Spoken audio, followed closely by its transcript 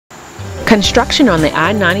Construction on the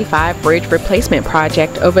I-95 bridge replacement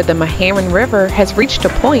project over the Meherrin River has reached a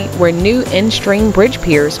point where new in-stream bridge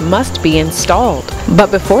piers must be installed. But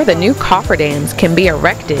before the new cofferdams can be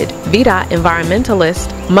erected, VDOT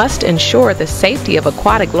environmentalists must ensure the safety of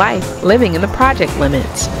aquatic life living in the project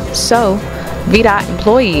limits. So, VDOT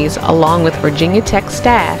employees, along with Virginia Tech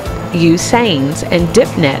staff, use seines and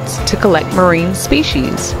dip nets to collect marine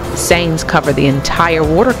species. Seines cover the entire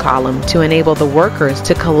water column to enable the workers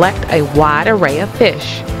to collect a wide array of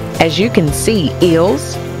fish. As you can see,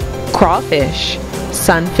 eels, crawfish,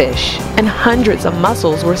 sunfish, and hundreds of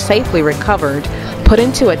mussels were safely recovered, put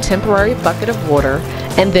into a temporary bucket of water,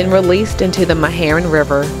 and then released into the Meherrin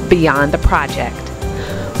River beyond the project.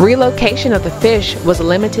 Relocation of the fish was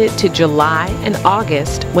limited to July and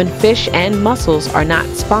August when fish and mussels are not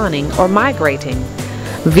spawning or migrating.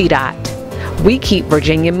 VDOT. We keep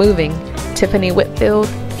Virginia moving. Tiffany Whitfield,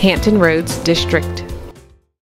 Hampton Roads District.